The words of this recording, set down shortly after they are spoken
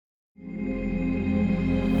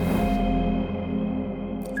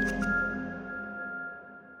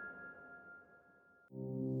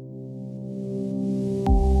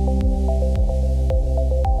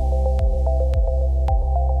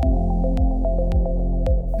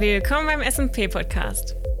Willkommen beim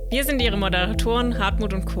SMP-Podcast. Wir sind Ihre Moderatoren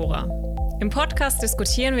Hartmut und Cora. Im Podcast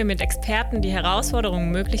diskutieren wir mit Experten die Herausforderungen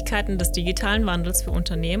und Möglichkeiten des digitalen Wandels für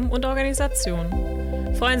Unternehmen und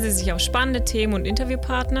Organisationen. Freuen Sie sich auf spannende Themen und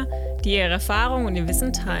Interviewpartner, die Ihre Erfahrungen und Ihr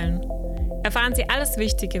Wissen teilen. Erfahren Sie alles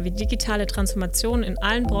Wichtige, wie digitale Transformationen in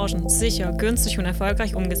allen Branchen sicher, günstig und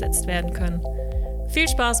erfolgreich umgesetzt werden können. Viel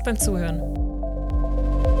Spaß beim Zuhören.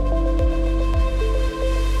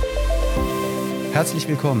 Herzlich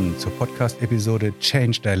willkommen zur Podcast-Episode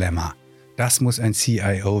Change Dilemma. Das muss ein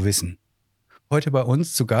CIO wissen. Heute bei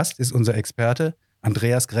uns zu Gast ist unser Experte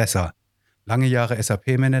Andreas Gresser, lange Jahre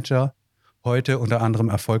SAP-Manager, heute unter anderem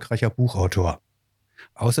erfolgreicher Buchautor.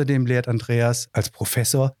 Außerdem lehrt Andreas als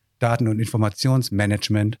Professor Daten- und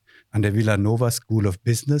Informationsmanagement an der Villanova School of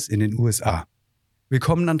Business in den USA.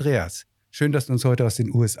 Willkommen, Andreas. Schön, dass du uns heute aus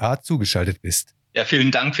den USA zugeschaltet bist. Ja,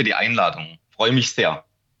 vielen Dank für die Einladung. Freue mich sehr.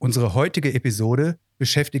 Unsere heutige Episode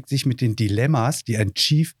beschäftigt sich mit den Dilemmas, die ein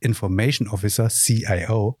Chief Information Officer,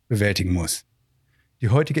 CIO, bewältigen muss. Die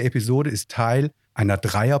heutige Episode ist Teil einer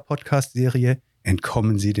Dreier-Podcast-Serie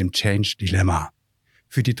Entkommen Sie dem Change-Dilemma.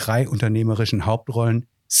 Für die 3 unternehmerischen Hauptrollen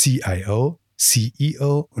CIO,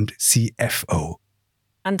 CEO und CFO.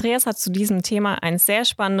 Andreas hat zu diesem Thema ein sehr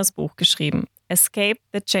spannendes Buch geschrieben. Escape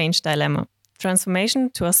the Change Dilemma.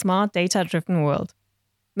 Transformation to a Smart Data-Driven World.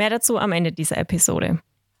 Mehr dazu am Ende dieser Episode.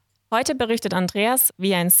 Heute berichtet Andreas,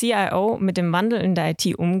 wie ein CIO mit dem Wandel in der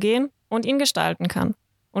IT umgehen und ihn gestalten kann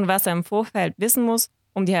und was er im Vorfeld wissen muss,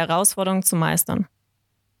 um die Herausforderungen zu meistern.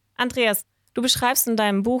 Andreas, du beschreibst in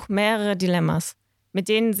deinem Buch mehrere Dilemmas, mit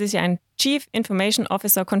denen sich ein Chief Information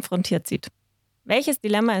Officer konfrontiert sieht. Welches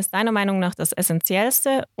Dilemma ist deiner Meinung nach das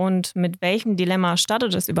essentiellste und mit welchem Dilemma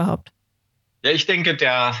startet es überhaupt? Ja, ich denke,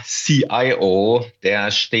 der CIO,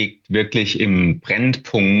 der steht wirklich im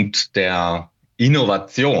Brennpunkt der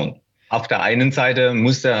Innovation. Auf der einen Seite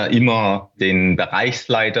muss er immer den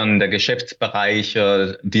Bereichsleitern der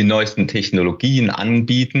Geschäftsbereiche die neuesten Technologien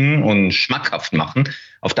anbieten und schmackhaft machen.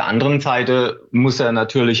 Auf der anderen Seite muss er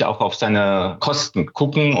natürlich auch auf seine Kosten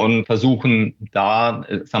gucken und versuchen, da,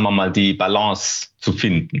 sagen wir mal, die Balance zu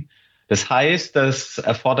finden. Das heißt, das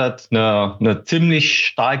erfordert eine ziemlich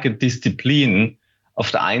starke Disziplin auf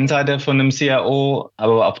der einen Seite von einem CIO,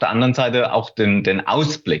 aber auf der anderen Seite auch den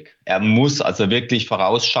Ausblick. Er muss also wirklich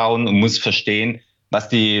vorausschauen und muss verstehen, was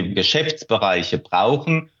die Geschäftsbereiche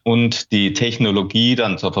brauchen und die Technologie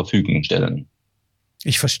dann zur Verfügung stellen.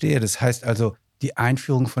 Ich verstehe. Das heißt also, die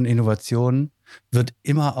Einführung von Innovationen wird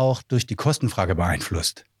immer auch durch die Kostenfrage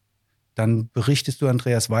beeinflusst. Dann berichtest du,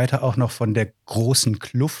 Andreas, weiter auch noch von der großen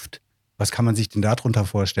Kluft. Was kann man sich denn darunter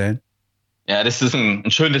vorstellen? Ja, das ist ein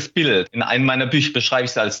schönes Bild. In einem meiner Bücher beschreibe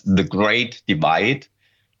ich es als The Great Divide.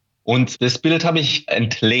 Und das Bild habe ich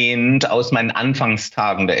entlehnt aus meinen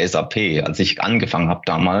Anfangstagen der SAP, als ich angefangen habe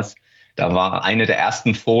damals. Da war eine der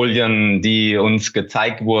ersten Folien, die uns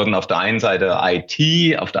gezeigt wurden, auf der einen Seite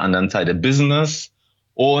IT, auf der anderen Seite Business.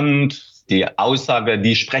 Und die Aussage,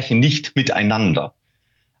 die sprechen nicht miteinander.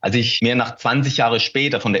 Als ich mir nach 20 Jahre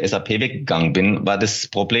später von der SAP weggegangen bin, war das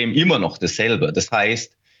Problem immer noch dasselbe. Das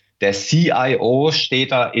heißt, der CIO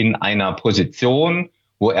steht da in einer Position,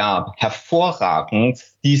 wo er hervorragend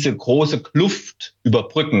diese große Kluft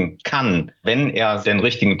überbrücken kann, wenn er den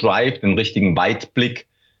richtigen Drive, den richtigen Weitblick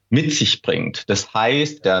mit sich bringt. Das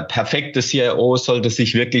heißt, der perfekte CIO sollte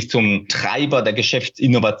sich wirklich zum Treiber der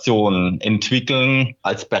Geschäftsinnovation entwickeln,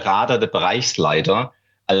 als Berater der Bereichsleiter,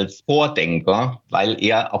 als Vordenker, weil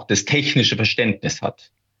er auch das technische Verständnis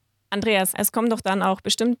hat. Andreas, es kommen doch dann auch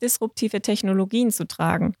bestimmt disruptive Technologien zu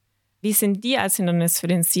tragen. Wie sind die als Hindernis für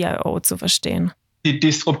den CIO zu verstehen? Die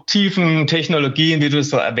disruptiven Technologien, wie du es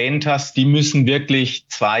so erwähnt hast, die müssen wirklich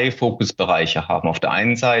 2 Fokusbereiche haben. Auf der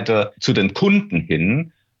einen Seite zu den Kunden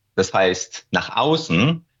hin, das heißt nach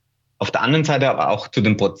außen, auf der anderen Seite aber auch zu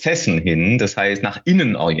den Prozessen hin, das heißt nach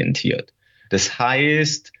innen orientiert. Das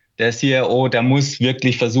heißt, der CIO, der muss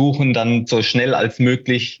wirklich versuchen, dann so schnell als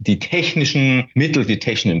möglich die technischen Mittel, die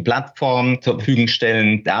technischen Plattformen zur Verfügung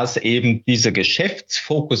stellen, dass eben diese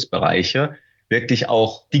Geschäftsfokusbereiche wirklich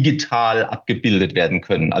auch digital abgebildet werden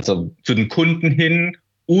können. Also zu den Kunden hin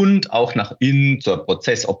und auch nach innen zur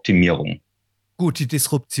Prozessoptimierung. Gut, die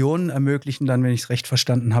Disruptionen ermöglichen dann, wenn ich es recht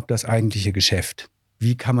verstanden habe, das eigentliche Geschäft.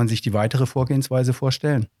 Wie kann man sich die weitere Vorgehensweise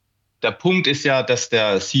vorstellen? Der Punkt ist ja, dass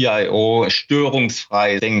der CIO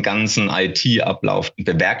störungsfrei den ganzen IT-Ablauf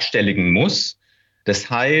bewerkstelligen muss. Das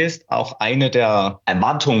heißt, auch eine der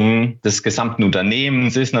Erwartungen des gesamten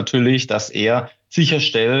Unternehmens ist natürlich, dass er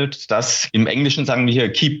sicherstellt, dass im Englischen sagen wir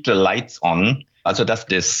hier keep the lights on, also dass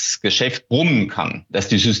das Geschäft brummen kann, dass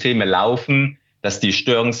die Systeme laufen, dass die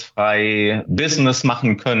störungsfrei Business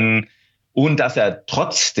machen können, und dass er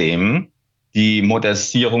trotzdem die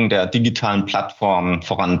Modernisierung der digitalen Plattformen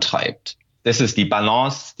vorantreibt. Das ist die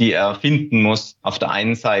Balance, die er finden muss. Auf der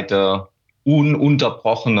einen Seite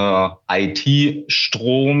ununterbrochener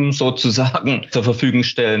IT-Strom sozusagen zur Verfügung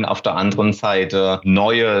stellen, auf der anderen Seite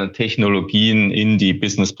neue Technologien in die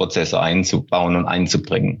Businessprozesse einzubauen und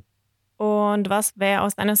einzubringen. Und was wäre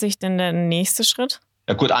aus deiner Sicht denn der nächste Schritt?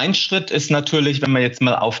 Ja gut, ein Schritt ist natürlich, wenn wir jetzt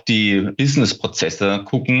mal auf die Businessprozesse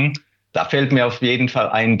gucken, da fällt mir auf jeden Fall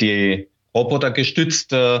ein, die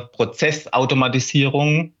robotergestützte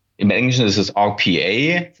Prozessautomatisierung. Im Englischen ist es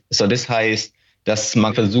RPA. So, das heißt, dass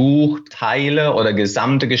man versucht, Teile oder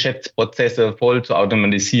gesamte Geschäftsprozesse voll zu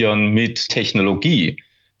automatisieren mit Technologie.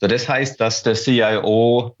 So, das heißt, dass der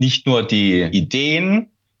CIO nicht nur die Ideen,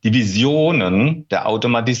 die Visionen der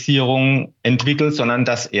Automatisierung entwickelt, sondern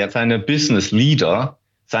dass er seine Business Leader,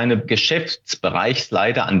 seine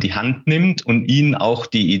Geschäftsbereichsleiter an die Hand nimmt und ihnen auch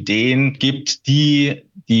die Ideen gibt, die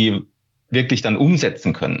wirklich dann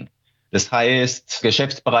umsetzen können. Das heißt,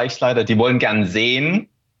 Geschäftsbereichsleiter, die wollen gern sehen,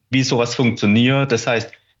 wie sowas funktioniert. Das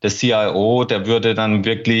heißt, der CIO, der würde dann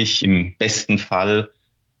wirklich im besten Fall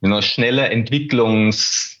nur schnelle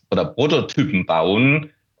oder Prototypen bauen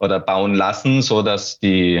lassen, so dass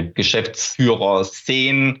die Geschäftsführer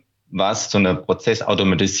sehen, was so eine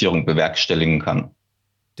Prozessautomatisierung bewerkstelligen kann.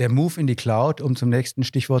 Der Move in die Cloud, um zum nächsten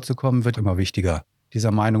Stichwort zu kommen, wird immer wichtiger.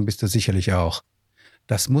 Dieser Meinung bist du sicherlich auch.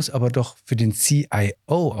 Das muss aber doch für den CIO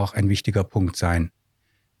auch ein wichtiger Punkt sein.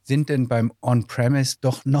 Sind denn beim On-Premise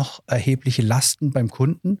doch noch erhebliche Lasten beim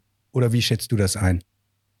Kunden? Oder wie schätzt du das ein?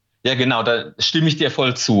 Ja, genau, da stimme ich dir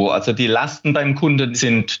voll zu. Also die Lasten beim Kunden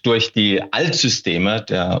sind durch die Altsysteme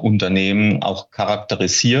der Unternehmen auch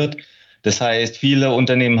charakterisiert. Das heißt, viele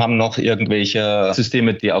Unternehmen haben noch irgendwelche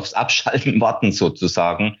Systeme, die aufs Abschalten warten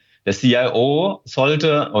sozusagen. Der CIO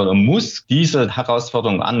sollte oder muss diese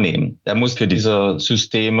Herausforderung annehmen. Er muss für diese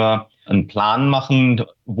Systeme einen Plan machen,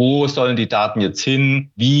 wo sollen die Daten jetzt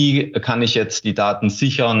hin, wie kann ich jetzt die Daten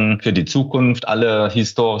sichern für die Zukunft, alle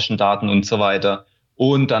historischen Daten und so weiter.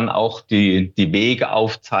 Und dann auch die Wege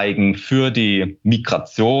aufzeigen für die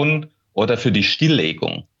Migration oder für die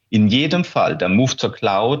Stilllegung. In jedem Fall, der Move zur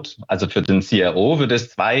Cloud, also für den CIO, wird es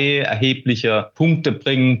 2 erhebliche Punkte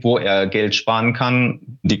bringen, wo er Geld sparen kann.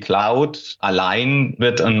 Die Cloud allein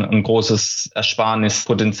wird ein großes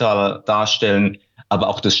Ersparnispotenzial darstellen, aber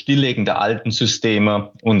auch das Stilllegen der alten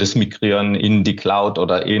Systeme und das Migrieren in die Cloud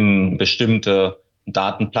oder in bestimmte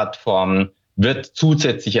Datenplattformen wird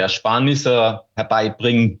zusätzliche Ersparnisse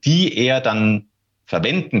herbeibringen, die er dann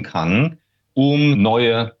verwenden kann, um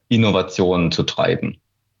neue Innovationen zu treiben.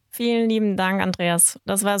 Vielen lieben Dank, Andreas.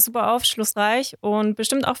 Das war super aufschlussreich und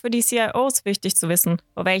bestimmt auch für die CIOs wichtig zu wissen,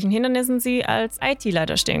 vor welchen Hindernissen sie als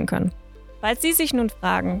IT-Leiter stehen können. Falls Sie sich nun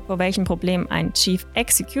fragen, vor welchen Problemen ein Chief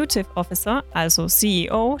Executive Officer, also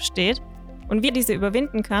CEO, steht und wie er diese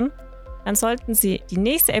überwinden kann, dann sollten Sie die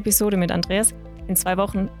nächste Episode mit Andreas in 2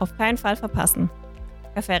 Wochen auf keinen Fall verpassen.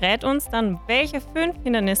 Er verrät uns dann, welche 5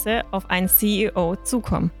 Hindernisse auf einen CEO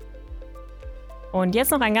zukommen. Und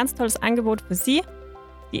jetzt noch ein ganz tolles Angebot für Sie.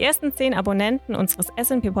 Die ersten 10 Abonnenten unseres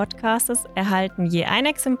SNP-Podcastes erhalten je ein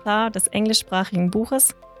Exemplar des englischsprachigen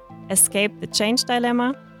Buches Escape the Change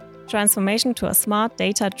Dilemma – Transformation to a Smart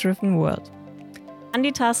Data-Driven World. An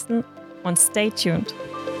die Tasten und stay tuned!